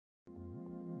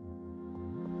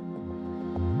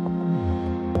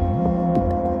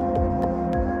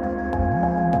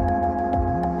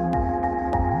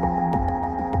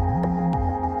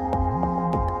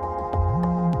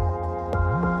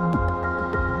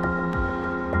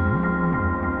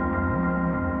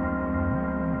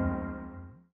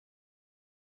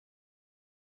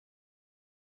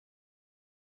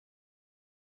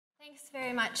Thanks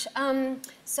very much.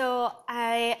 So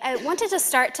I wanted to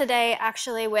start today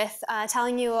actually with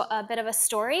telling you a bit of a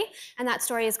story, and that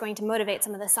story is going to motivate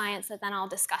some of the science that then I'll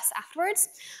discuss afterwards.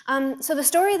 So the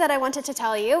story that I wanted to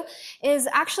tell you is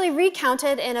actually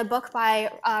recounted in a book by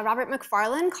Robert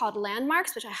Macfarlane called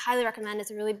Landmarks, which I highly recommend.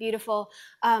 It's a really beautiful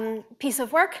piece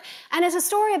of work, and it's a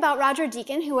story about Roger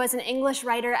Deakin, who was an English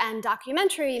writer and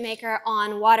documentary maker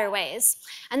on waterways.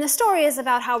 And the story is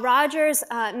about how Roger's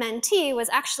mentee was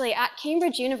actually at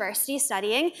Cambridge University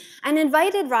studying and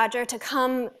invited Roger to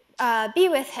come be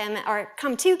with him, or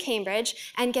come to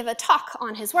Cambridge and give a talk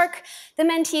on his work. The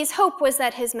mentee's hope was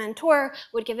that his mentor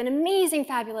would give an amazing,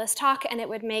 fabulous talk, and it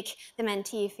would make the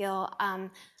mentee feel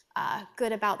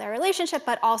good about their relationship,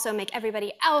 but also make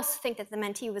everybody else think that the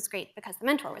mentee was great because the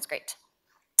mentor was great.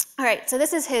 All right, so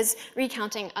this is his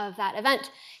recounting of that event.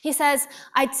 He says,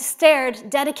 "I stared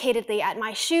dedicatedly at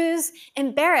my shoes,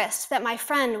 embarrassed that my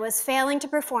friend was failing to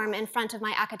perform in front of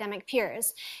my academic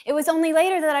peers. It was only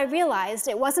later that I realized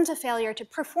it wasn't a failure to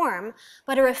perform,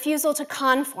 but a refusal to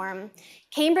conform.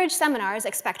 Cambridge seminars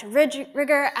expect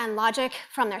rigor and logic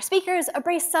from their speakers,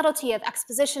 embrace subtlety of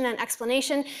exposition and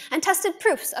explanation, and tested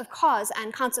proofs of cause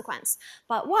and consequence.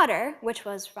 But water, which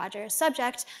was Roger's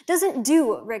subject, doesn't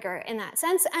do rigor in that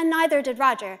sense, and neither did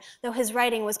Roger, though his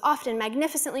writing was often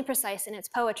magnificently precise in its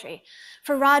poetry.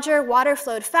 For Roger, water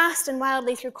flowed fast and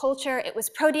wildly through culture. It was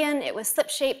protean, it was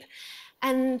slipshape,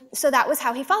 and so that was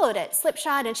how he followed it,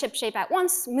 slipshod and shipshape at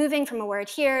once, moving from a word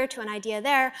here to an idea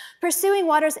there, pursuing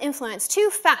water's influence too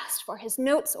fast for his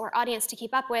notes or audience to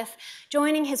keep up with,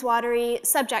 joining his watery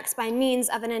subjects by means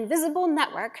of an invisible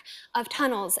network of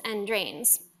tunnels and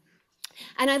drains."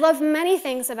 And I love many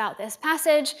things about this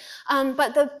passage,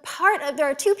 but there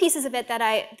are two pieces of it that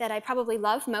I probably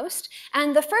love most.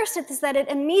 And the first is that it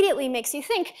immediately makes you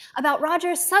think about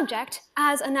Roger's subject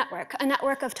as a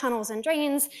network of tunnels and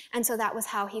drains, and so that was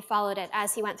how he followed it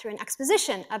as he went through an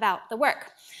exposition about the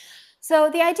work.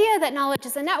 So the idea that knowledge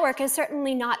is a network is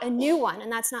certainly not a new one,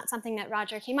 and that's not something that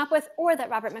Roger came up with or that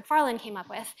Robert Macfarlane came up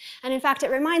with. And in fact, it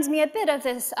reminds me a bit of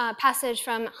this passage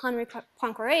from Henri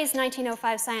Poincaré's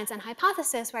 1905 Science and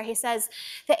Hypothesis, where he says,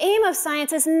 "The aim of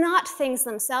science is not things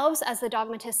themselves, as the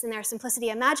dogmatists in their simplicity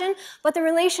imagine, but the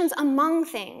relations among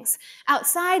things.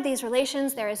 Outside these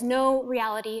relations, there is no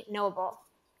reality knowable."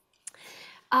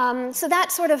 So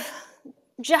that sort of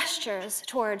gestures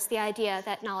towards the idea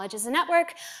that knowledge is a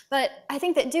network, but I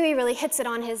think that Dewey really hits it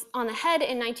on the head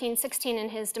in 1916 in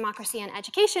his Democracy and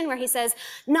Education, where he says,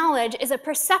 "Knowledge is a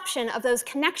perception of those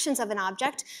connections of an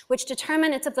object which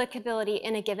determine its applicability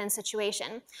in a given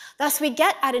situation. Thus we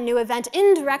get at a new event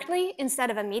indirectly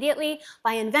instead of immediately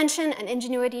by invention and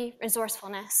ingenuity,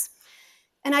 resourcefulness.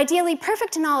 And ideally,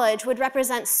 perfect knowledge would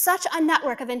represent such a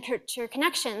network of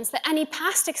interconnections that any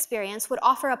past experience would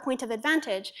offer a point of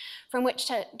advantage from which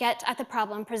to get at the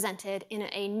problem presented in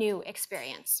a new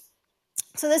experience."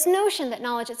 So this notion that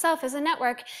knowledge itself is a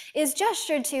network is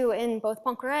gestured to in both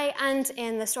Poincaré and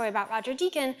in the story about Roger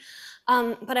Deakin,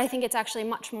 but I think it's actually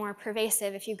much more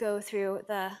pervasive if you go through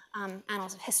the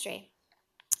annals of history.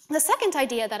 The second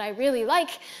idea that I really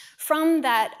like from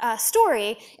that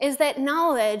story is that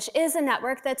knowledge is a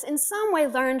network that's in some way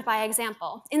learned by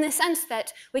example, in the sense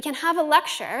that we can have a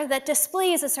lecture that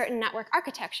displays a certain network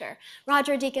architecture.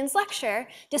 Roger Deakin's lecture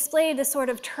displayed this sort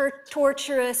of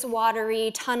tortuous,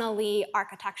 watery, tunnel-y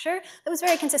architecture that was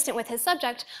very consistent with his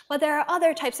subject, but there are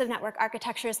other types of network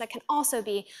architectures that can also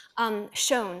be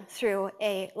shown through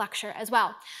a lecture as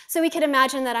well. So we could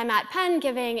imagine that I'm at Penn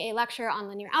giving a lecture on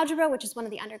linear algebra, which is one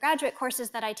of the undergraduate courses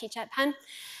that I teach at Penn.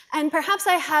 And perhaps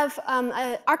I have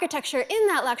an architecture in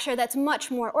that lecture that's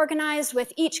much more organized,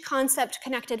 with each concept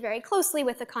connected very closely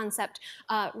with the concept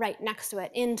right next to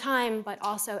it in time, but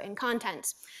also in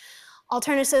content.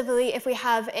 Alternatively, if we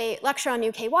have a lecture on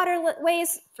UK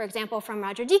waterways, for example, from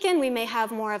Roger Deakin, we may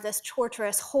have more of this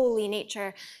tortuous, holy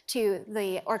nature to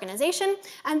the organization.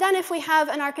 And then if we have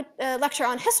a lecture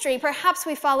on history, perhaps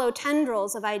we follow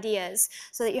tendrils of ideas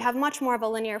so that you have much more of a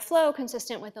linear flow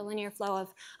consistent with the linear flow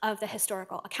of the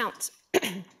historical account.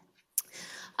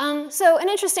 So an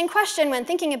interesting question when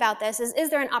thinking about this is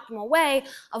there an optimal way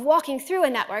of walking through a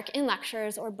network in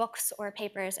lectures or books or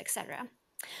papers, etc.?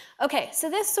 Okay, so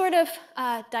this sort of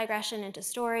digression into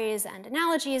stories and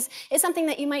analogies is something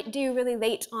that you might do really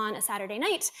late on a Saturday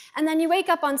night, and then you wake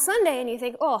up on Sunday and you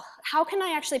think, oh, how can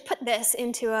I actually put this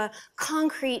into a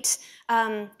concrete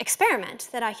experiment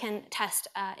that I can test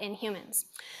in humans?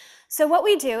 So what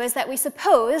we do is that we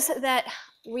suppose that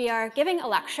We are giving a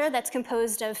lecture that's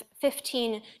composed of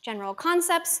 15 general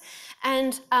concepts,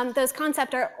 and those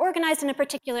concepts are organized in a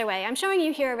particular way. I'm showing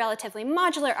you here a relatively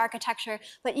modular architecture,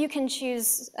 but you can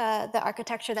choose the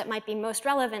architecture that might be most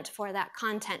relevant for that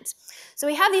content. So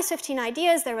we have these 15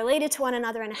 ideas. They're related to one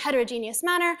another in a heterogeneous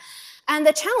manner. And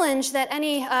the challenge that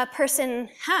any person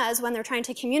has when they're trying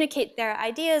to communicate their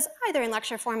ideas, either in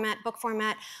lecture format, book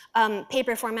format,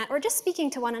 paper format, or just speaking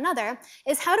to one another,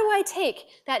 is how do I take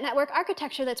that network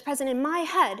architecture that's present in my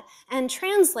head and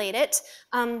translate it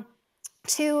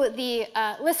to the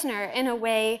listener in a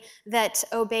way that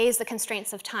obeys the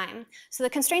constraints of time. So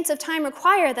the constraints of time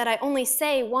require that I only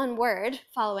say one word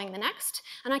following the next,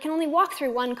 and I can only walk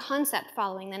through one concept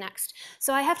following the next.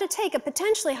 So I have to take a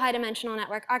potentially high-dimensional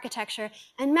network architecture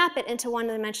and map it into one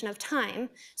dimension of time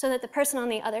so that the person on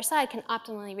the other side can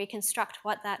optimally reconstruct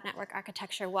what that network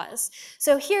architecture was.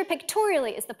 So here,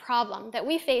 pictorially, is the problem that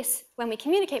we face when we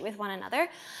communicate with one another.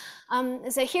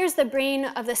 So here's the brain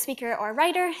of the speaker or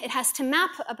writer. It has to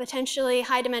map a potentially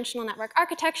high-dimensional network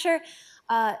architecture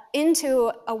into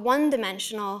a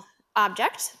one-dimensional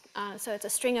object. So it's a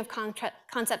string of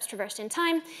concepts traversed in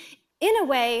time in a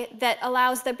way that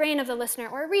allows the brain of the listener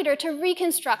or reader to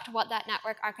reconstruct what that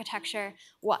network architecture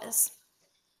was.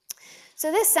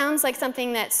 So this sounds like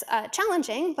something that's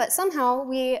challenging, but somehow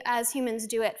we as humans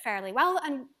do it fairly well,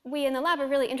 and we in the lab are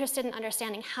really interested in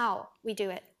understanding how we do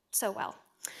it so well.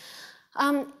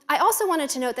 I also wanted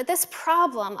to note that this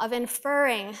problem of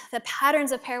inferring the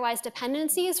patterns of pairwise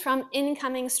dependencies from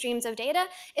incoming streams of data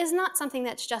is not something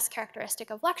that's just characteristic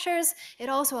of lectures. It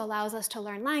also allows us to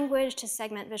learn language, to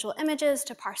segment visual images,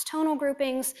 to parse tonal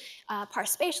groupings,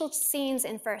 parse spatial scenes,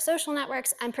 infer social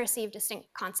networks, and perceive distinct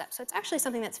concepts. So it's actually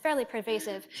something that's fairly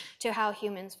pervasive to how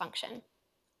humans function.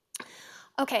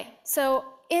 Okay, so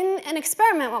in an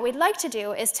experiment, what we'd like to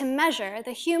do is to measure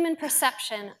the human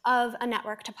perception of a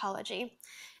network topology.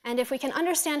 And if we can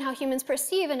understand how humans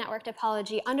perceive a network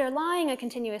topology underlying a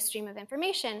continuous stream of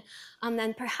information,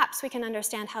 then perhaps we can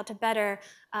understand how to better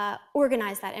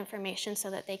organize that information so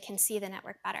that they can see the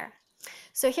network better.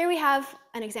 So here we have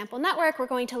an example network. We're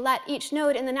going to let each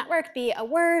node in the network be a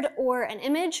word or an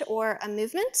image or a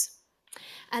movement.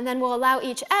 And then we'll allow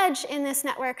each edge in this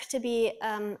network to be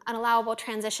an allowable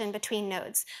transition between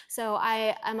nodes. So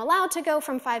I am allowed to go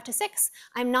from 5 to 6.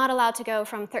 I'm not allowed to go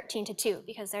from 13 to 2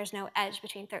 because there's no edge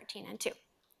between 13 and 2.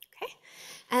 Okay?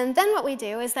 And then what we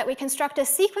do is that we construct a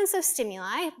sequence of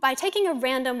stimuli by taking a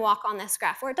random walk on this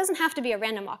graph, or it doesn't have to be a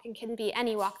random walk. It can be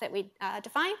any walk that we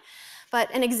define.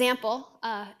 But an example,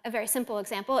 a very simple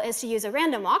example, is to use a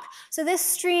random walk. So this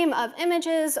stream of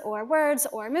images or words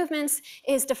or movements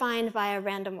is defined by a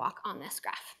random walk on this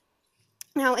graph.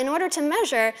 Now, in order to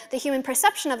measure the human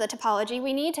perception of the topology,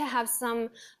 we need to have some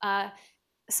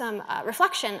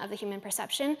reflection of the human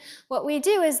perception. What we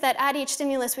do is that at each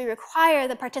stimulus, we require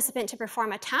the participant to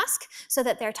perform a task so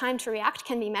that their time to react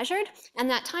can be measured. And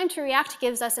that time to react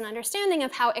gives us an understanding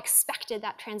of how expected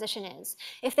that transition is.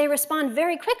 If they respond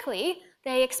very quickly,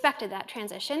 they expected that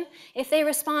transition. If they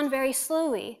respond very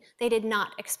slowly, they did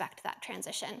not expect that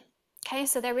transition. Okay,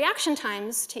 so their reaction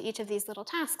times to each of these little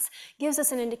tasks gives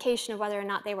us an indication of whether or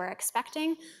not they were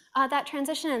expecting that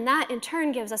transition, and that in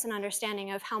turn gives us an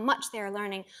understanding of how much they are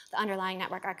learning the underlying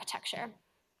network architecture.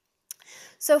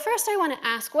 So first I want to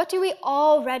ask, what do we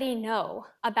already know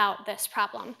about this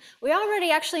problem? We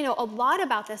already actually know a lot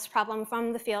about this problem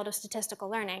from the field of statistical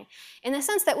learning, in the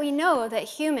sense that we know that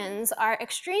humans are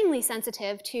extremely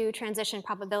sensitive to transition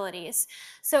probabilities.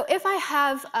 So if I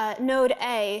have node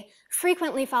A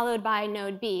frequently followed by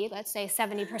node B, let's say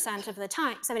 70% of the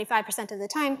time, 75% of the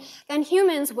time, then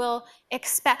humans will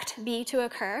expect B to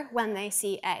occur when they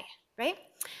see A, right?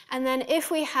 And then if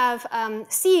we have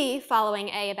C following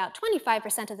A about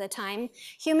 25% of the time,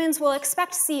 humans will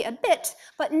expect C a bit,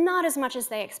 but not as much as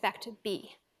they expect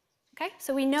B. Okay?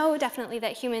 So we know definitely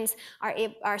that humans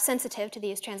are sensitive to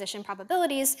these transition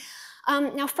probabilities.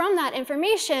 Now from that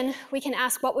information, we can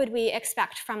ask what would we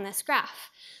expect from this graph.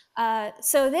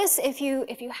 So this,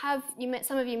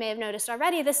 some of you may have noticed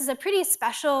already, this is a pretty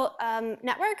special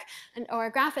network or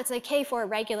graph. It's a K4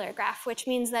 regular graph, which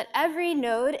means that every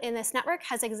node in this network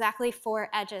has exactly 4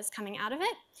 edges coming out of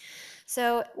it.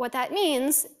 So what that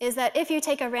means is that if you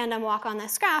take a random walk on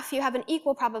this graph, you have an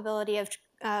equal probability of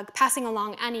passing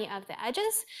along any of the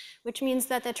edges, which means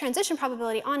that the transition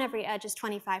probability on every edge is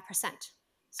 25%,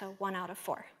 so 1 out of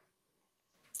 4.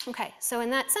 Okay, so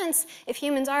in that sense, if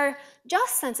humans are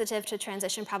just sensitive to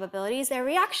transition probabilities, their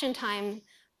reaction time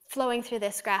flowing through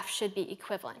this graph should be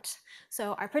equivalent.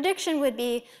 So our prediction would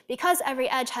be, because every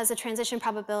edge has a transition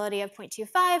probability of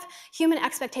 0.25, human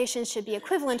expectations should be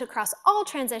equivalent across all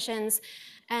transitions,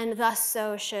 and thus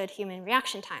so should human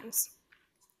reaction times.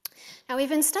 Now, we've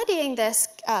been studying this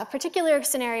particular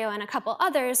scenario and a couple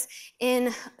others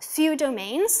in few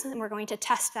domains, and we're going to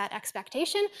test that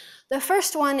expectation. The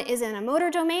first one is in a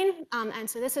motor domain, and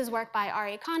so this is work by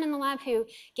Ari Khan in the lab, who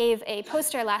gave a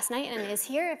poster last night and is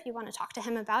here if you want to talk to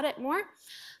him about it more.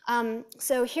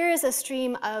 So here is a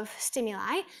stream of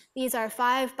stimuli. These are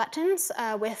 5 buttons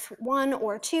with 1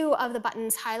 or 2 of the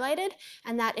buttons highlighted,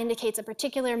 and that indicates a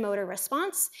particular motor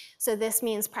response. So this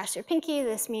means press your pinky,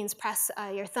 this means press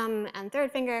your thumb and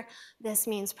third finger, this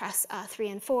means press 3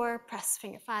 and 4, press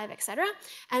finger 5, etc.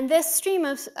 And this stream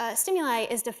of stimuli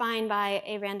is defined by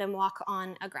a random walk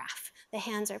on a graph. The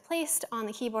hands are placed on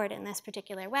the keyboard in this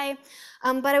particular way.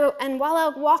 And while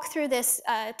I'll walk through this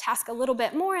task a little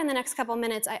bit more in the next couple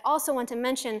minutes, I also want to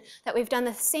mention that we've done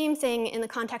the same thing in the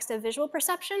context of visual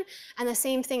perception and the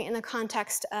same thing in the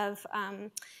context of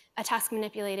a task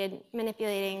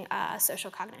manipulating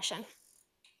social cognition.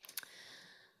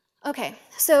 Okay,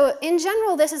 so in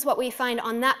general, this is what we find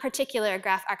on that particular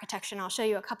graph architecture, and I'll show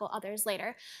you a couple others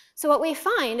later. So what we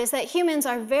find is that humans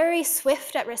are very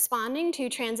swift at responding to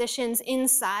transitions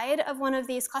inside of one of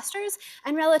these clusters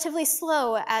and relatively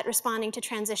slow at responding to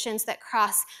transitions that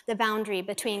cross the boundary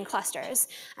between clusters.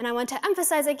 And I want to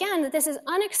emphasize again that this is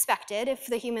unexpected if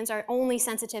the humans are only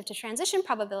sensitive to transition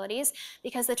probabilities,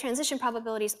 because the transition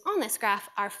probabilities on this graph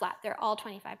are flat. They're all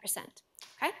 25%.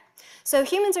 Okay? So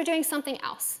humans are doing something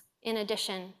else in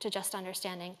addition to just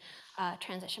understanding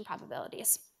transition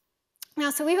probabilities. Now,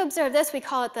 so we've observed this. We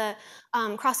call it the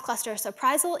cross-cluster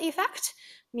surprisal effect,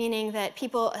 meaning that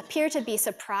people appear to be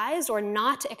surprised or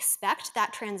not expect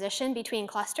that transition between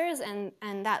clusters,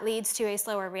 and that leads to a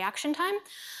slower reaction time.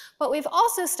 But we've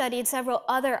also studied several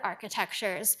other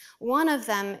architectures. One of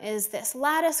them is this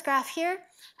lattice graph here.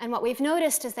 And what we've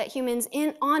noticed is that humans,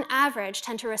 on average,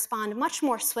 tend to respond much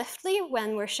more swiftly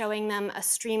when we're showing them a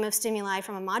stream of stimuli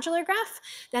from a modular graph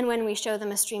than when we show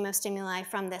them a stream of stimuli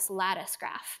from this lattice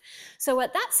graph. So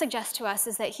what that suggests to us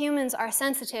is that humans are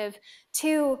sensitive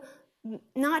to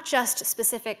not just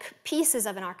specific pieces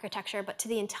of an architecture, but to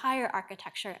the entire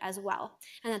architecture as well.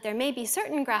 And that there may be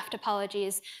certain graph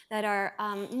topologies that are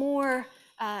more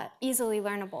easily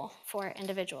learnable for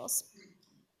individuals.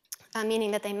 Meaning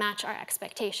that they match our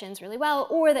expectations really well,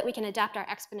 or that we can adapt our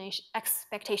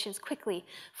expectations quickly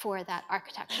for that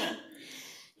architecture.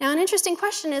 Now, an interesting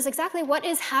question is exactly what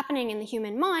is happening in the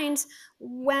human mind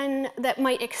that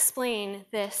might explain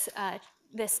this,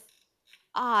 this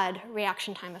odd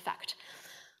reaction time effect.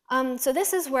 So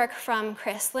this is work from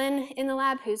Chris Lin in the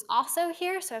lab, who's also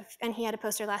here, and he had a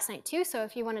poster last night too, so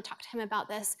if you want to talk to him about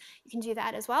this, you can do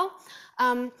that as well.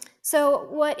 So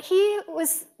what he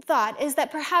thought is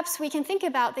that perhaps we can think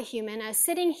about the human as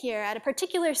sitting here at a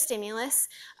particular stimulus,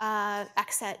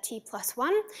 x at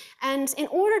t+1, and in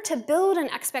order to build an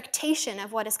expectation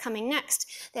of what is coming next,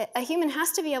 that a human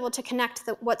has to be able to connect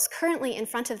what's currently in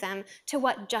front of them to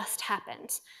what just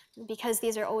happened. Because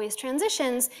these are always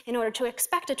transitions, in order to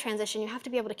expect a transition, you have to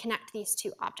be able to connect these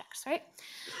two objects, right?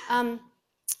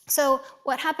 So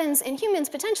what happens in humans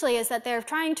potentially is that they're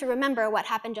trying to remember what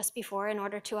happened just before in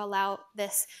order to allow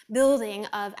this building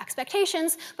of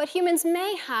expectations, but humans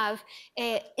may have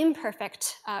an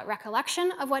imperfect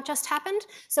recollection of what just happened.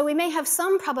 So we may have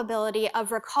some probability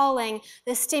of recalling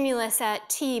the stimulus at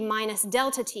t minus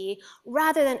delta t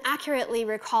rather than accurately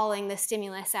recalling the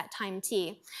stimulus at time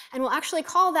t. And we'll actually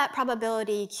call that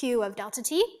probability q of delta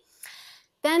t.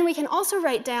 Then we can also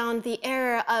write down the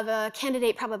error of a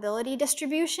candidate probability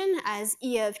distribution as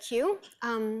E of Q.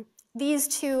 These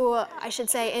two, I should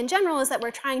say, in general, is that we're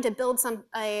trying to build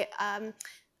a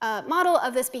model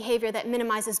of this behavior that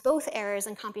minimizes both errors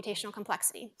and computational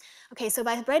complexity. Okay, so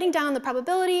by writing down the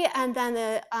probability and then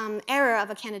the error of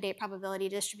a candidate probability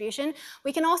distribution,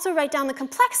 we can also write down the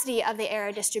complexity of the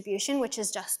error distribution, which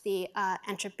is just the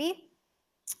entropy.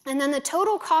 And then the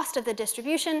total cost of the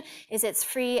distribution is its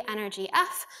free energy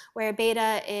F, where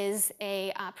beta is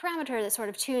a parameter that sort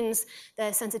of tunes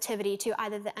the sensitivity to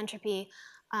either the entropy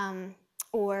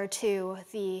or to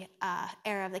the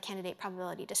error of the candidate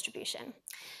probability distribution.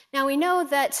 Now we know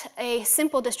that a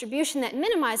simple distribution that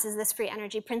minimizes this free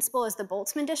energy principle is the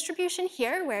Boltzmann distribution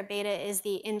here, where beta is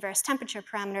the inverse temperature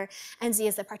parameter and z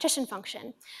is the partition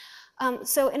function.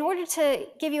 So in order to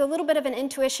give you a little bit of an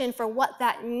intuition for what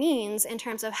that means in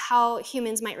terms of how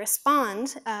humans might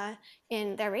respond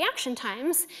in their reaction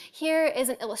times, here is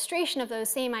an illustration of those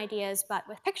same ideas but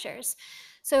with pictures.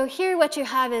 So here what you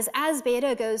have is as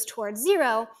beta goes towards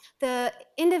 0, the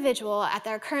individual at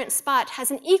their current spot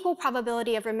has an equal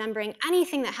probability of remembering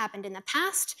anything that happened in the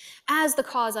past as the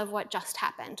cause of what just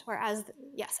happened, or as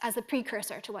the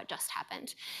precursor to what just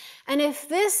happened. And if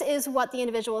this is what the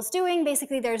individual is doing,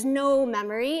 basically there's no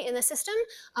memory in the system,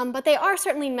 but they are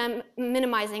certainly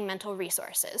minimizing mental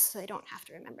resources, so they don't have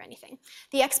to remember anything.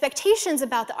 The expectations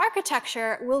about the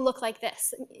architecture will look like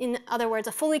this. In other words,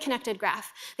 a fully connected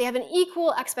graph. They have an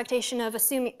equal expectation of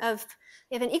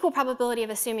they have an equal probability of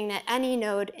assuming that any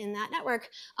node in that network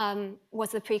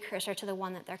was the precursor to the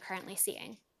one that they're currently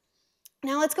seeing.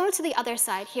 Now let's go to the other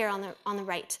side here on the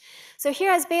right. So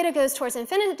here as beta goes towards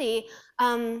infinity,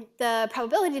 the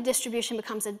probability distribution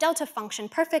becomes a delta function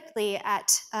perfectly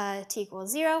at t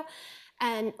equals 0,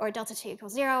 or delta t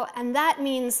equals 0, and that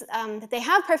means that they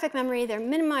have perfect memory, they're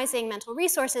minimizing mental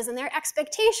resources, and their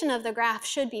expectation of the graph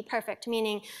should be perfect,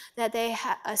 meaning that they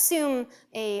assume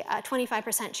a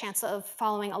 25% chance of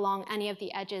following along any of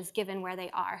the edges given where they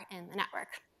are in the network.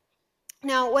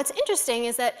 Now, what's interesting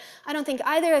is that I don't think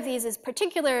either of these is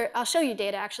I'll show you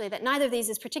data actually, that neither of these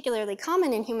is particularly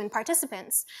common in human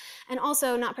participants, and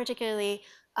also not particularly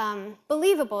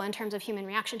believable in terms of human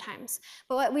reaction times.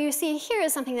 But what we see here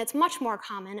is something that's much more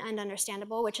common and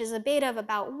understandable, which is a beta of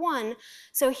about 1.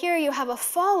 So here you have a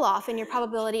fall off in your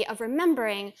probability of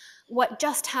remembering what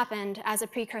just happened as a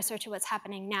precursor to what's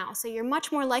happening now. So you're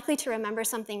much more likely to remember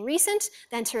something recent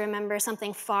than to remember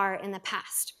something far in the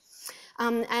past.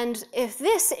 And if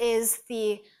this is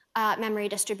the memory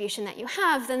distribution that you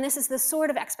have, then this is the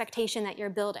sort of expectation that you're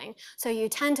building. So you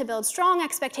tend to build strong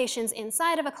expectations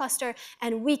inside of a cluster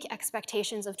and weak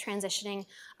expectations of transitioning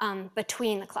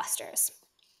between the clusters.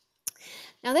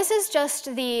 Now this is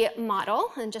just the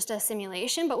model and just a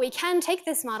simulation, but we can take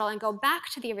this model and go back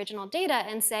to the original data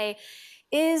and say,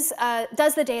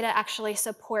 does the data actually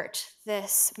support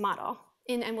this model?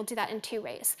 And we'll do that in 2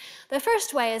 ways. The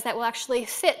first way is that we'll actually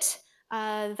fit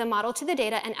the model to the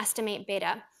data and estimate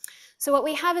beta. So what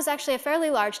we have is actually a fairly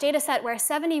large data set where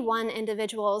 71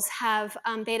 individuals have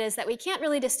betas that we can't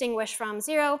really distinguish from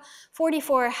 0,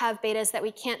 44 have betas that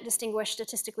we can't distinguish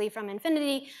statistically from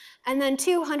infinity, and then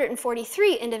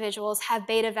 243 individuals have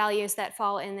beta values that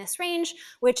fall in this range,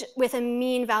 with a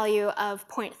mean value of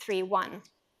 0.31.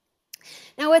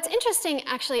 Now what's interesting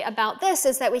actually about this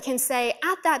is that we can say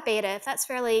at that beta, if that's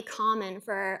fairly common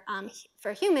for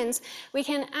humans, we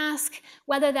can ask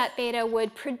whether that beta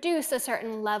would produce a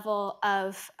certain level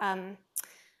of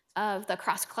the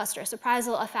cross-cluster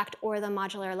surprisal effect or the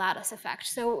modular lattice effect.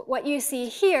 So what you see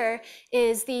here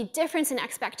is the difference in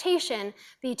expectation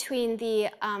between the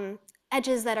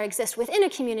edges that exist within a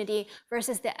community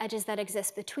versus the edges that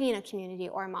exist between a community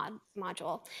or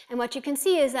module. And what you can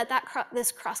see is that,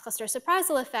 this cross-cluster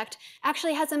surprisal effect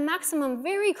actually has a maximum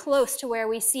very close to where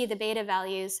we see the beta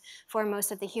values for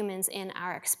most of the humans in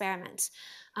our experiment,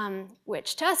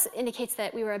 which to us indicates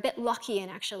that we were a bit lucky in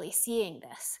actually seeing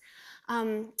this.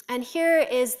 And here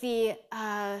is the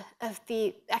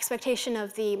expectation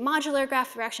of the modular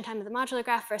graph, the reaction time of the modular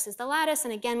graph versus the lattice.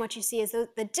 And again, what you see is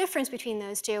the difference between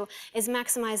those two is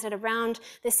maximized at around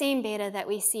the same beta that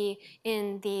we see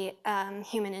in the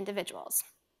human individuals.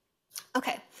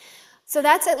 Okay, so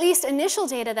that's at least initial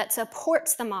data that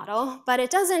supports the model, but it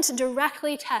doesn't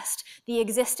directly test the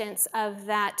existence of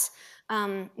that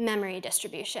memory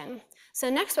distribution. So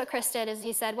next what Chris did is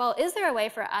he said, well, is there a way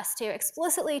for us to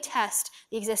explicitly test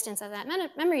the existence of that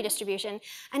memory distribution?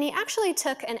 And he actually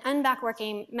took an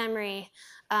n-back-working memory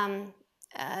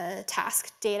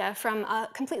task data from a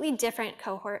completely different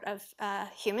cohort of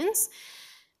humans.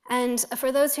 And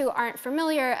for those who aren't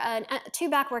familiar, a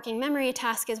 2-back-working memory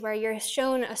task is where you're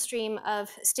shown a stream of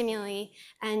stimuli,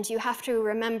 and you have to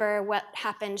remember what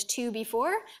happened to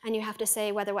before, and you have to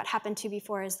say whether what happened to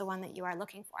before is the one that you are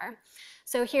looking for.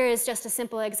 So here is just a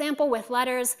simple example with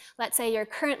letters. Let's say you're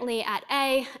currently at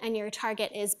A, and your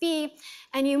target is B,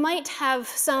 and you might have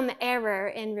some error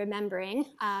in remembering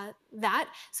that.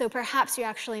 So perhaps you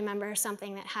actually remember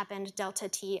something that happened delta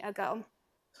t ago.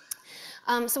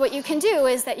 So what you can do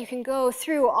is that you can go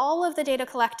through all of the data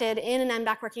collected in an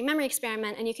n-back-working memory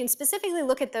experiment, and you can specifically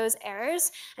look at those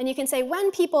errors, and you can say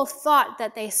when people thought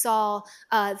that they saw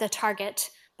the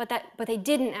target, but they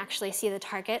didn't actually see the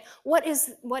target, what is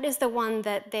the one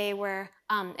that they were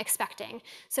expecting?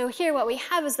 So here what we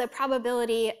have is the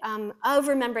probability of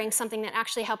remembering something that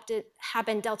actually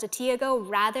happen delta t ago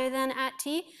rather than at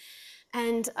t.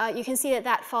 And you can see that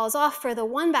that falls off for the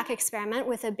 1-back experiment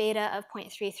with a beta of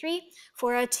 0.33.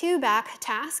 For a 2-back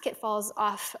task, it falls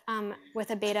off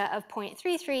with a beta of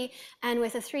 0.33. And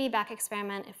with a 3-back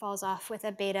experiment, it falls off with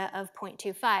a beta of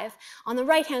 0.25. On the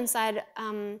right-hand side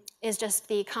is just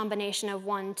the combination of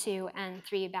 1, 2, and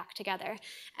 3 back together.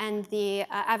 And the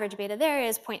average beta there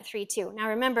is 0.32. Now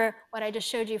remember, what I just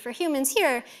showed you for humans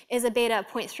here is a beta of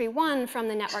 0.31 from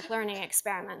the network learning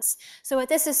experiments. So what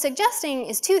this is suggesting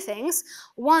is two things.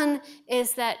 One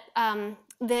is that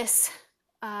this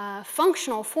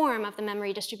functional form of the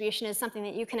memory distribution is something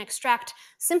that you can extract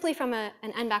simply from an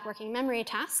n-back working memory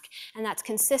task, and that's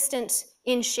consistent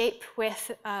in shape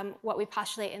with what we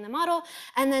postulate in the model.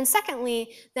 And then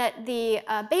secondly, that the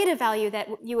beta value that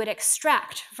you would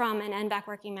extract from an n-back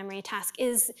working memory task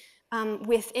is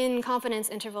within confidence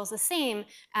intervals the same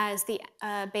as the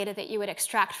beta that you would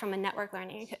extract from a network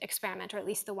learning experiment, or at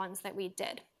least the ones that we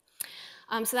did.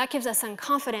 So that gives us some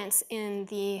confidence in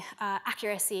the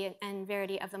accuracy and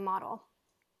verity of the model.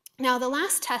 Now, the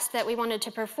last test that we wanted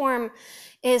to perform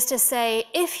is to say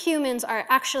if humans are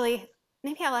actually,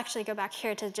 maybe I'll actually go back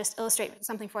here to just illustrate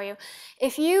something for you.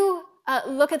 If you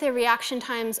look at the reaction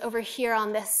times over here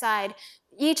on this side,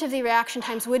 each of the reaction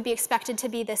times would be expected to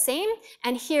be the same,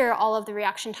 and here all of the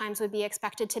reaction times would be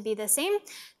expected to be the same.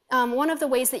 One of the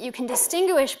ways that you can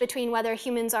distinguish between whether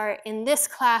humans are in this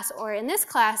class or in this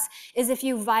class is if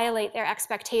you violate their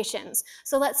expectations.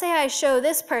 So let's say I show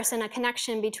this person a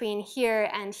connection between here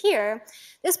and here.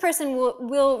 This person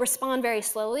will respond very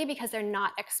slowly because they're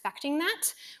not expecting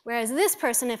that. Whereas this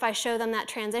person, if I show them that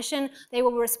transition, they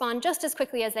will respond just as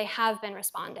quickly as they have been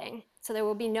responding. So there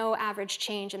will be no average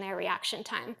change in their reaction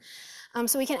time.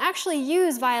 So we can actually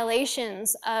use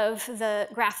violations of the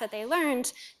graph that they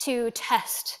learned to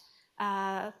test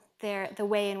the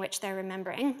way in which they're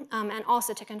remembering, and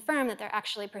also to confirm that they're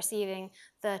actually perceiving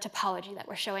the topology that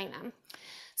we're showing them.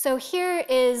 So here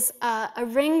is a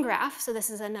ring graph. So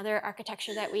this is another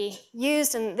architecture that we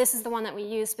used, and this is the one that we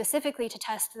used specifically to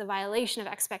test the violation of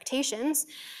expectations.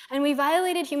 And we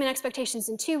violated human expectations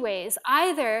in two ways,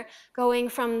 either going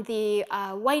from the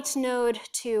white node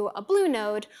to a blue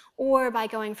node, or by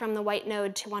going from the white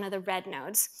node to one of the red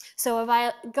nodes. So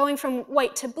going from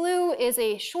white to blue is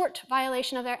a short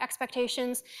violation of their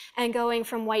expectations, and going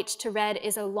from white to red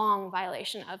is a long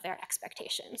violation of their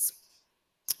expectations.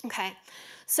 Okay,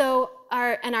 so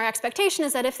our expectation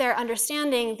is that if they're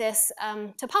understanding this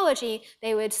topology,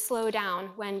 they would slow down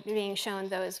when being shown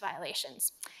those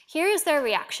violations. Here is their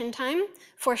reaction time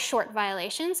for short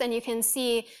violations, and you can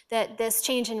see that this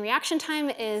change in reaction time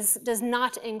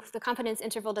the confidence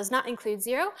interval does not include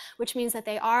 0, which means that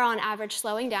they are on average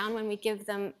slowing down when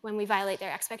we violate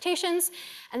their expectations,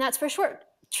 and that's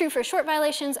true for short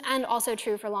violations and also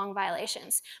true for long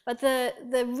violations. But the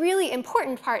really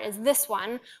important part is this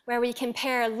one, where we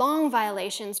compare long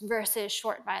violations versus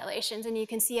short violations. And you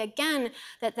can see again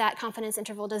that that confidence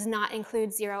interval does not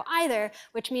include 0 either,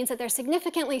 which means that they're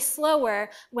significantly slower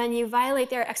when you violate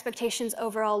their expectations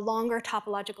over a longer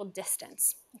topological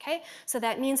distance. Okay? So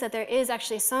that means that there is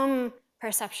actually some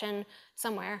perception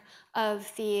somewhere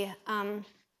of the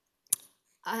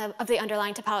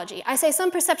underlying topology. I say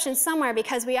some perception somewhere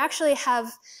because we actually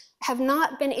have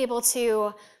not been able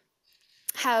to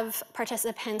have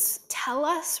participants tell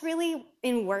us really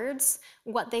in words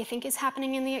what they think is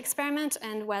happening in the experiment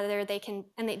and whether they can,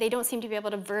 and they don't seem to be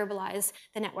able to verbalize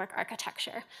the network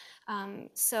architecture.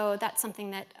 So that's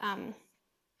something that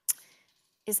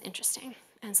is interesting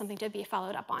and something to be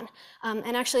followed up on.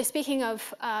 And actually, speaking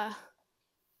of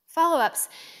follow-ups,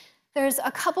 there's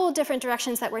a couple different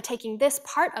directions that we're taking this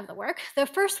part of the work. The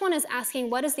first one is asking,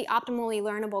 what is the optimally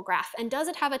learnable graph? And does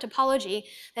it have a topology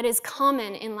that is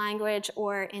common in language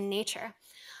or in nature?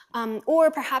 Or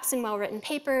perhaps in well-written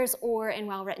papers or in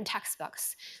well-written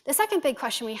textbooks. The second big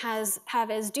question we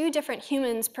have is, do different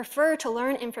humans prefer to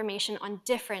learn information on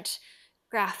different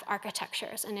graph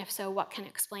architectures? And if so, what can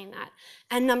explain that?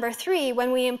 And number 3,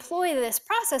 when we employ this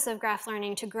process of graph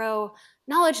learning to grow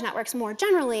knowledge networks more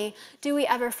generally, do we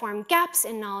ever form gaps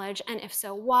in knowledge? And if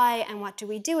so, why? And what do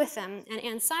we do with them? And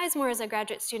Anne Sizemore is a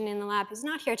graduate student in the lab who's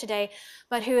not here today,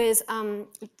 but who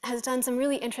has done some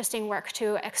really interesting work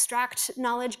to extract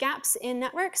knowledge gaps in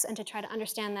networks and to try to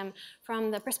understand them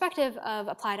from the perspective of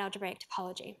applied algebraic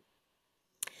topology.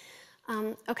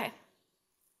 Okay.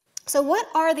 So what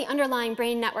are the underlying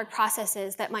brain network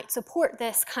processes that might support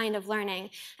this kind of learning?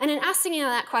 And in asking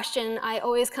that question, I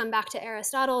always come back to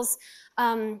Aristotle's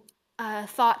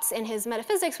thoughts in his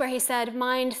Metaphysics, where he said,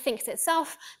 mind thinks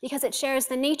itself because it shares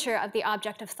the nature of the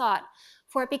object of thought.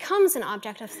 for it becomes an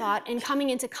object of thought in coming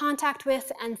into contact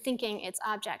with and thinking its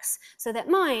objects, so that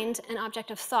mind and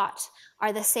object of thought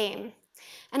are the same.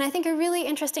 And I think a really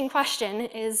interesting question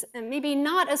is, maybe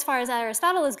not as far as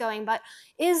Aristotle is going, but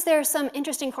is there some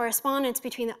interesting correspondence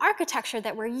between the architecture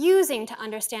that we're using to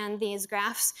understand these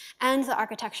graphs and the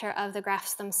architecture of the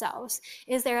graphs themselves?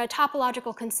 Is there a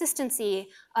topological consistency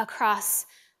across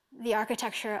the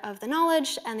architecture of the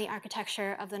knowledge and the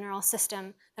architecture of the neural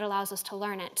system that allows us to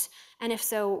learn it? And if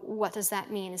so, what does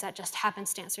that mean? Is that just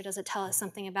happenstance, or does it tell us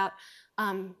something about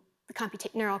the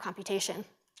neural computation?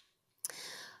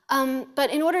 But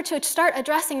in order to start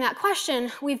addressing that question,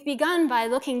 we've begun by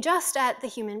looking just at the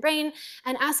human brain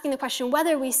and asking the question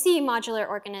whether we see modular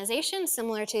organization,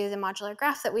 similar to the modular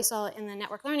graph that we saw in the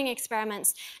network learning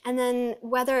experiments, and then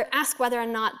ask whether or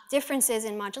not differences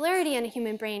in modularity in a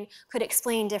human brain could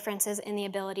explain differences in the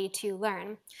ability to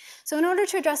learn. So in order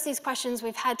to address these questions,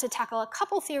 we've had to tackle a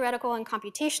couple theoretical and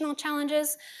computational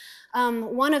challenges.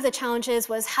 One of the challenges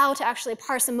was how to actually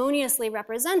parsimoniously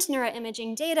represent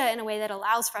neuroimaging data in a way that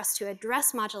allows for us to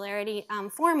address modularity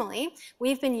formally.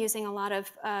 We've been using a lot of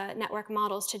network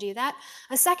models to do that.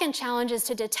 A second challenge is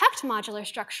to detect modular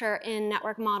structure in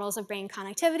network models of brain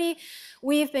connectivity.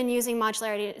 We've been using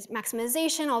modularity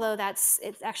maximization, although it's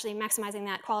actually maximizing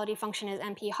that quality function is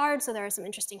NP hard, so there are some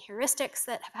interesting heuristics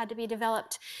that have had to be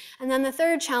developed. And then the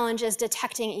third challenge is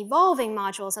detecting evolving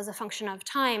modules as a function of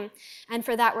time. And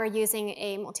for that, we're using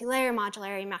a multi-layer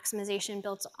modularity maximization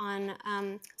built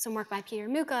on some work by Peter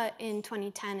Mucha in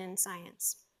 2010 in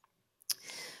Science.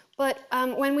 But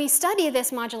when we study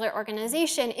this modular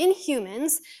organization in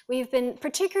humans, we've been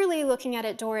particularly looking at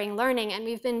it during learning, and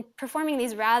we've been performing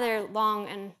these rather long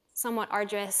and somewhat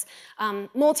arduous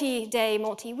multi-day,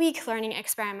 multi-week learning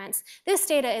experiments. This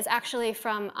data is actually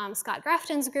from Scott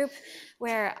Grafton's group,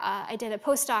 where I did a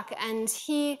postdoc, and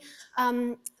he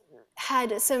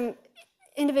had some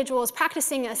individuals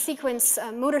practicing a sequence,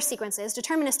 motor sequences,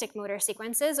 deterministic motor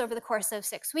sequences over the course of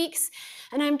 6 weeks.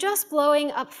 And I'm just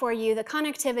blowing up for you the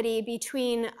connectivity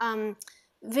between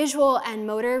visual and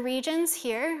motor regions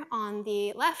here on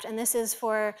the left. And this is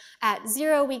for at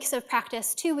 0 weeks of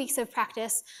practice, 2 weeks of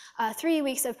practice, 3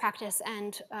 weeks of practice,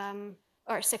 and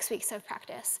or 6 weeks of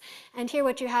practice. And here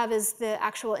what you have is the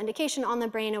actual indication on the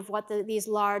brain of what these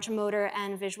large motor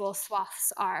and visual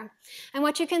swaths are. And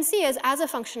what you can see is, as a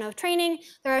function of training,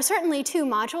 there are certainly 2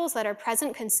 modules that are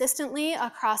present consistently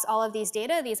across all of these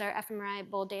data. These are fMRI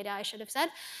bold data, I should have said.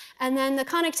 And then the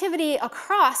connectivity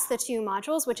across the 2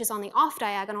 modules, which is on the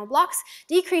off-diagonal blocks,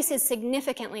 decreases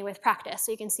significantly with practice.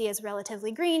 So you can see it's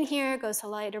relatively green here, goes to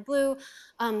lighter blue,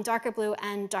 darker blue,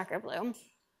 and darker blue.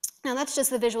 Now that's just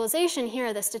the visualization. Here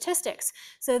are the statistics.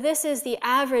 So this is the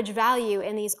average value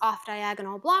in these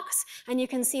off-diagonal blocks, and you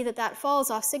can see that that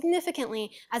falls off significantly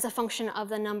as a function of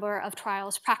the number of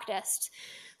trials practiced.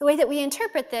 The way that we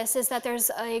interpret this is that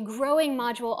there's a growing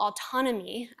module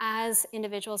autonomy as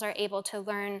individuals are able to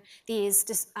learn these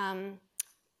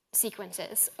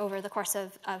sequences over the course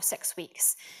of 6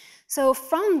 weeks. So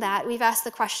from that, we've asked the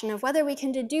question of whether we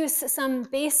can deduce some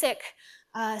basic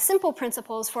simple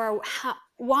principles for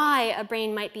why a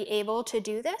brain might be able to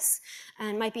do this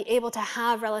and might be able to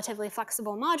have relatively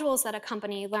flexible modules that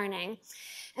accompany learning.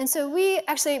 And so we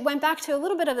actually went back to a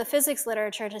little bit of the physics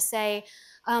literature to say,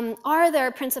 are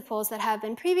there principles that have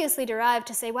been previously derived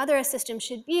to say whether a system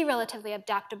should be relatively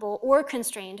adaptable or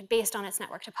constrained based on its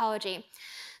network topology?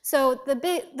 So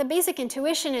the basic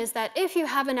intuition is that if you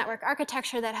have a network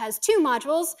architecture that has 2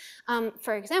 modules,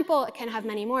 for example, it can have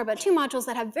many more, but 2 modules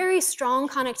that have very strong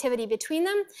connectivity between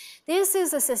them, this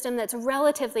is a system that's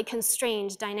relatively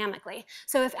constrained dynamically.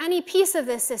 So if any piece of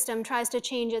this system tries to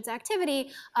change its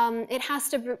activity,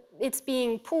 it's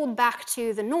being pulled back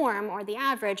to the norm or the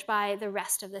average by the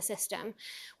rest of the system.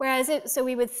 So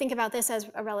we would think about this as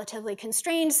a relatively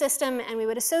constrained system, and we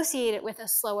would associate it with a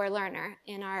slower learner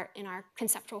in our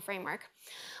conceptual framework.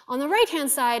 On the right-hand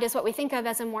side is what we think of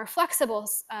as a more flexible,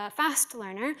 fast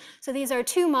learner. So these are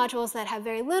 2 modules that have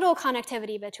very little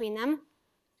connectivity between them.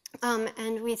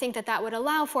 And we think that that would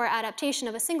allow for adaptation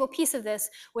of a single piece of this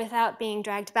without being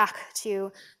dragged back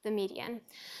to the median.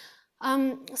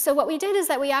 So what we did is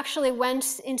that we actually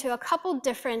went into a couple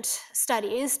different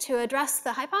studies to address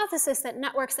the hypothesis that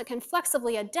networks that can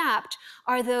flexibly adapt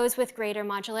are those with greater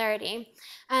modularity.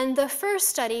 And the first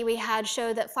study we had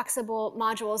showed that flexible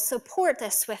modules support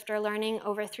this swifter learning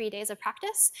over 3 days of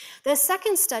practice. The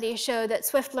second study showed that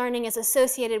swift learning is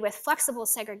associated with flexible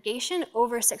segregation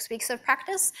over 6 weeks of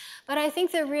practice. But I think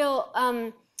the real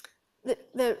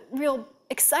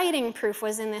exciting proof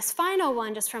was in this final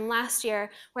one just from last year,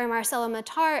 where Marcelo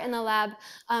Matar in the lab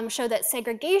showed that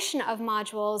segregation of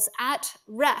modules at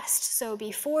rest, so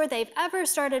before they've ever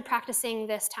started practicing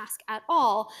this task at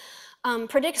all,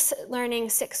 predicts learning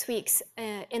 6 weeks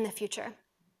in the future.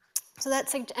 So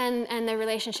that's, and the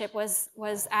relationship was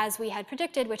as we had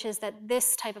predicted, which is that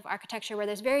this type of architecture where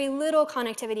there's very little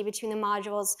connectivity between the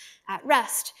modules at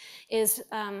rest is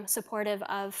supportive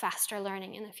of faster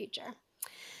learning in the future.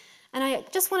 And I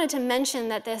just wanted to mention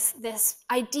that this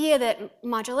idea that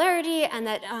modularity and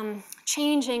that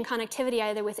changing connectivity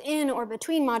either within or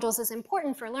between modules is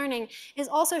important for learning is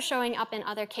also showing up in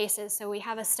other cases. So we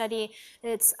have a study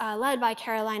that's led by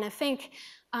Carolina Fink,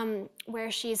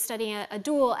 where she's studying a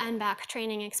dual and-back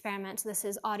training experiment. So this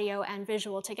is audio and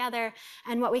visual together.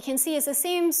 And what we can see is the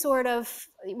same sort of,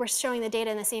 we're showing the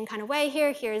data in the same kind of way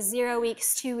here. Here's 0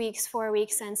 weeks, 2 weeks, 4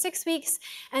 weeks, and 6 weeks.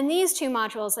 And these two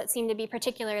modules that seem to be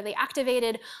particularly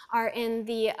activated are in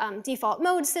the default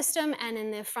mode system and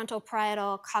in the frontal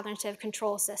parietal cognitive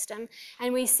control system.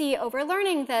 And we see over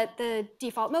learning that the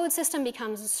default mode system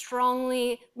becomes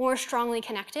more strongly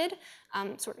connected,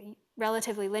 sort of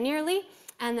relatively linearly.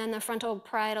 And then the frontal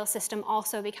parietal system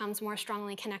also becomes more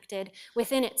strongly connected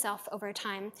within itself over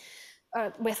time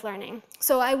with learning.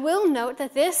 So I will note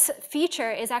that this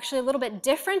feature is actually a little bit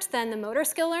different than the motor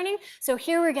skill learning. So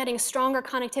here we're getting stronger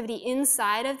connectivity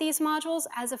inside of these modules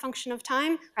as a function of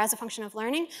time, or as a function of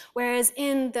learning, whereas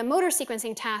in the motor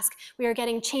sequencing task, we are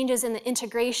getting changes in the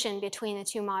integration between the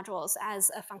two modules as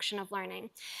a function of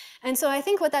learning. And so I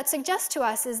think what that suggests to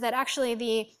us is that actually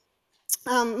the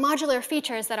modular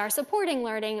features that are supporting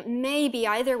learning may be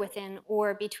either within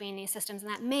or between these systems,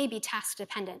 and that may be task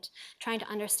dependent. Trying to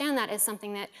understand that is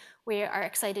something that we are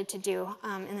excited to do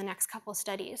in the next couple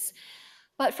studies.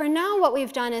 But for now, what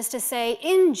we've done is to say,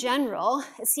 in general,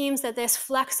 it seems that this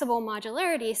flexible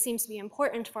modularity seems to be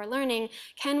important for learning.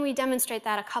 Can we demonstrate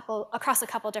that across a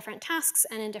couple different tasks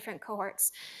and in different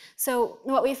cohorts? So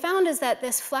what we found is that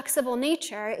this flexible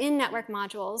nature in network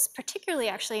modules, particularly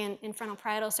actually in frontal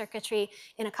parietal circuitry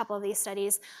in a couple of these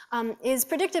studies, is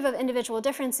predictive of individual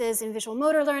differences in visual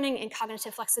motor learning, in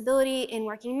cognitive flexibility, in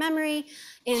working memory.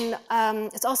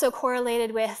 It's also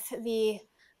correlated with the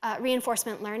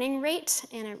reinforcement learning rate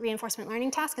in a reinforcement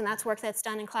learning task, and that's work that's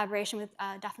done in collaboration with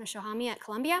Daphne Shohami at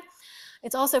Columbia.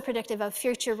 It's also predictive of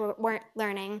future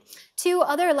learning. 2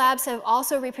 other labs have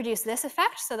also reproduced this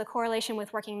effect, so the correlation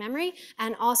with working memory,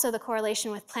 and also the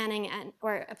correlation with planning,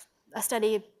 or a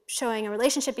study showing a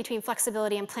relationship between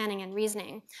flexibility and planning and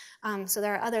reasoning. So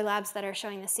there are other labs that are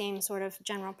showing the same sort of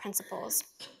general principles.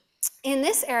 In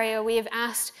this area, we have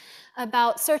asked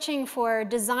about searching for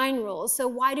design rules. So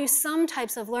why do some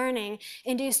types of learning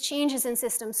induce changes in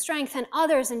system strength and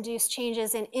others induce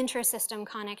changes in inter-system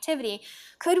connectivity?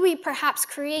 Could we perhaps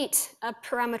create a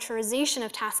parameterization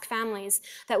of task families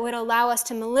that would allow us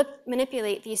to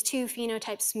manipulate these two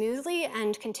phenotypes smoothly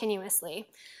and continuously?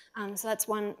 So that's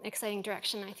one exciting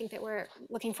direction I think that we're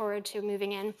looking forward to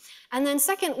moving in. And then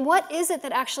second, what is it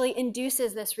that actually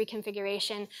induces this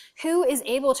reconfiguration? Who is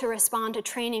able to respond to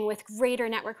training with greater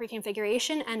network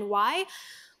reconfiguration and why?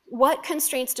 What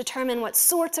constraints determine what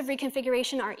sorts of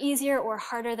reconfiguration are easier or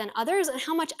harder than others? And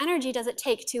how much energy does it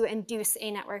take to induce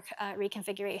a network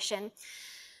reconfiguration?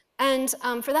 And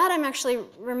for that, I'm actually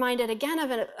reminded again of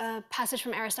a passage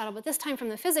from Aristotle, but this time from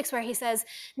the physics, where he says,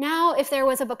 now if there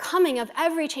was a becoming of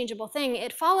every changeable thing,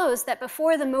 it follows that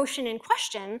before the motion in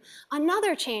question,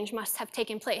 another change must have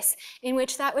taken place, in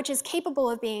which that which is capable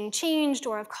of being changed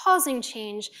or of causing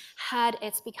change had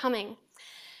its becoming.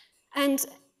 And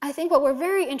I think what we're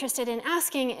very interested in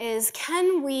asking is,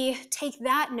 can we take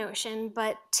that notion,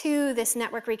 but to this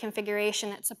network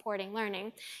reconfiguration that's supporting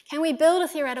learning? Can we build a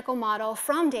theoretical model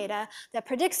from data that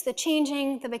predicts the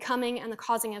changing, the becoming, and the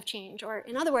causing of change? Or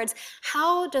in other words,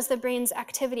 how does the brain's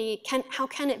activity, how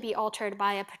can it be altered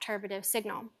by a perturbative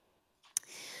signal?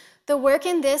 The work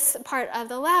in this part of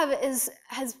the lab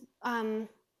has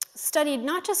studied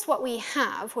not just what we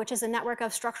have, which is a network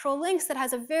of structural links that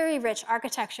has a very rich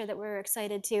architecture that we're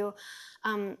excited to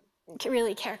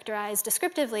really characterize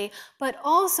descriptively, but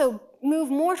also move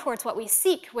more towards what we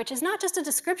seek, which is not just a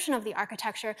description of the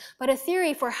architecture, but a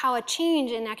theory for how a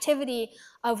change in activity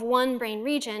of one brain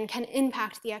region can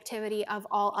impact the activity of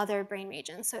all other brain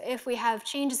regions. So if we have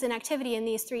changes in activity in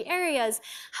these 3 areas,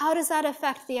 how does that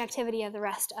affect the activity of the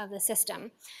rest of the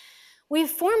system? We've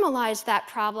formalized that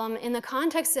problem in the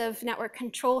context of network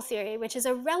control theory, which is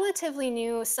a relatively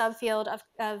new subfield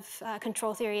of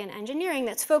control theory and engineering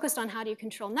that's focused on how do you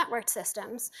control networked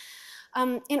systems.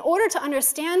 In order to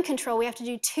understand control, we have to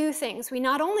do two things. We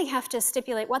not only have to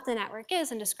stipulate what the network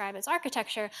is and describe its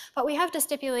architecture, but we have to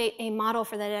stipulate a model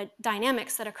for the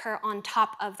dynamics that occur on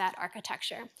top of that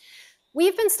architecture.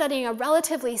 We've been studying a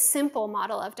relatively simple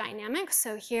model of dynamics.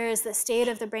 So here is the state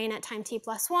of the brain at time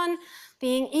t+1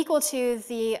 being equal to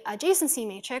the adjacency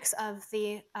matrix of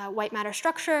the white matter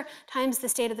structure times the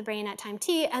state of the brain at time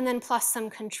t, and then plus some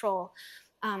control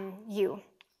u.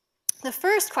 The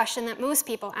first question that most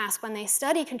people ask when they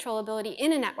study controllability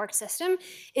in a network system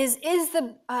is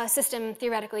the system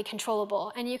theoretically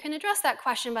controllable? And you can address that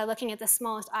question by looking at the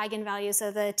smallest eigenvalues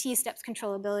of the t-steps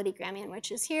controllability gradient,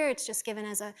 which is here. It's just given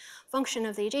as a function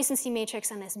of the adjacency matrix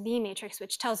and this B matrix,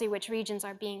 which tells you which regions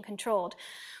are being controlled.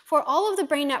 For all of the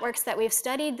brain networks that we've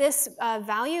studied, this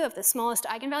value of the smallest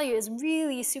eigenvalue is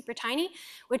really super tiny,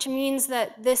 which means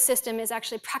that this system is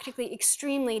actually practically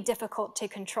extremely difficult to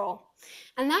control.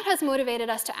 And that has motivated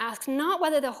us to ask not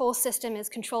whether the whole system is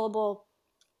controllable,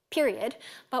 period,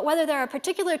 but whether there are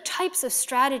particular types of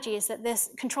strategies that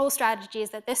control strategies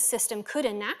that this system could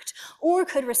enact or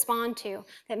could respond to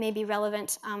that may be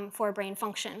relevant for brain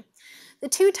function. The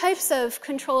two types of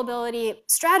controllability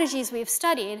strategies we've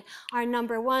studied are,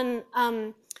 number one,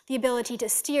 the ability to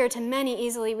steer to many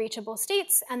easily reachable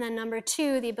states, and then number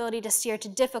two, the ability to steer to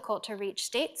difficult to reach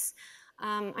states.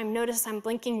 Notice I'm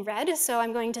blinking red, so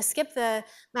I'm going to skip the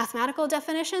mathematical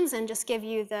definitions and just give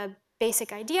you the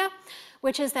basic idea,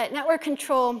 which is that network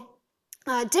control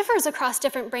differs across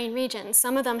different brain regions.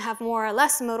 Some of them have more or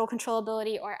less modal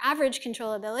controllability or average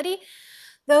controllability.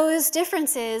 Those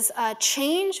differences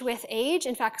change with age.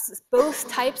 In fact, both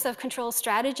types of control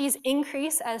strategies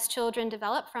increase as children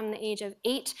develop from the age of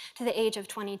 8 to the age of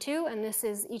 22. And this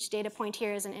is, each data point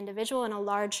here is an individual in a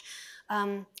large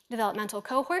developmental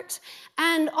cohort.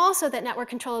 And also that network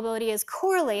controllability is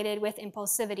correlated with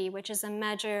impulsivity, which is a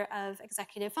measure of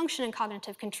executive function and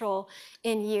cognitive control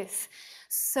in youth.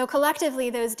 So collectively,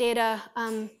 those data,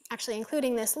 actually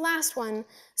including this last one,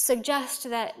 suggest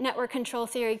that network control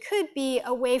theory could be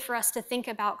a way for us to think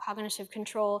about cognitive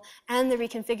control and the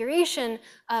reconfiguration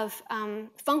of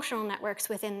functional networks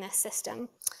within this system.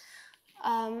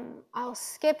 I'll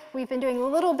skip. We've been doing a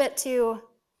little bit to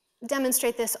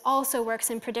demonstrate this also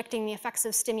works in predicting the effects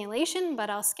of stimulation,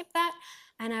 but I'll skip that,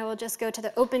 and I will just go to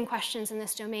the open questions in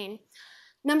this domain.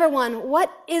 Number one,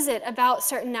 what is it about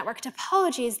certain network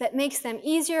topologies that makes them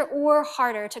easier or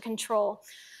harder to control?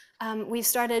 We've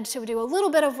started to do a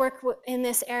little bit of work in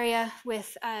this area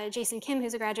with Jason Kim,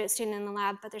 who's a graduate student in the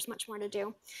lab, but there's much more to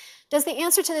do. Does the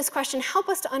answer to this question help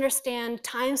us to understand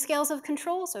timescales of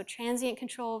control, so transient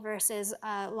control versus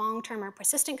long-term or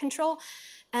persistent control?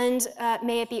 And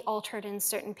may it be altered in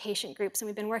certain patient groups? And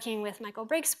we've been working with Michael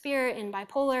Breakspear in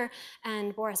bipolar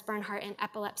and Boris Bernhardt in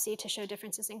epilepsy to show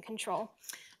differences in control.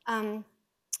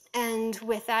 And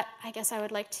with that, I guess I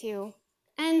would like to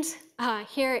end.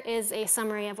 Here is a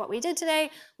summary of what we did today.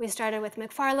 We started with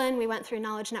Macfarlane. We went through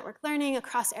knowledge network learning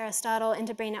across Aristotle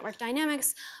into brain network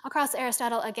dynamics, across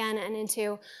Aristotle again, and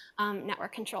into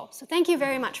network control. So thank you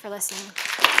very much for listening.